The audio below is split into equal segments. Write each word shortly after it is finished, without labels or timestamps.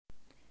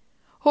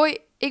Hoi,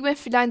 ik ben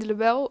Filijn de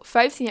Lebel,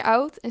 15 jaar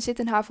oud en zit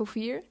in HAVO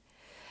 4.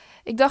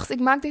 Ik dacht, ik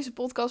maak deze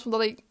podcast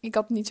omdat ik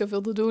had niet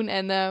zoveel te doen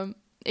en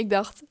ik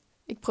dacht,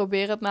 ik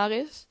probeer het maar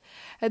eens.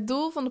 Het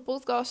doel van de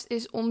podcast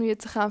is om je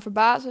te gaan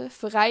verbazen,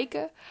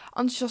 verrijken,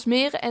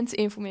 enthousiasmeren en te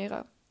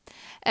informeren.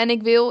 En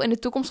ik wil in de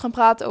toekomst gaan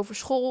praten over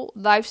school,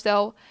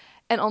 lifestyle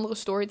en andere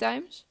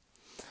storytimes.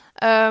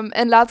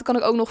 En later kan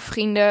ik ook nog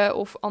vrienden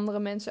of andere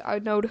mensen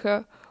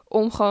uitnodigen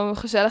om gewoon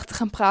gezellig te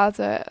gaan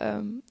praten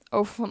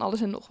over van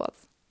alles en nog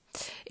wat.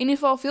 In ieder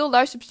geval veel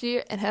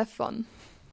luisterplezier en have fun.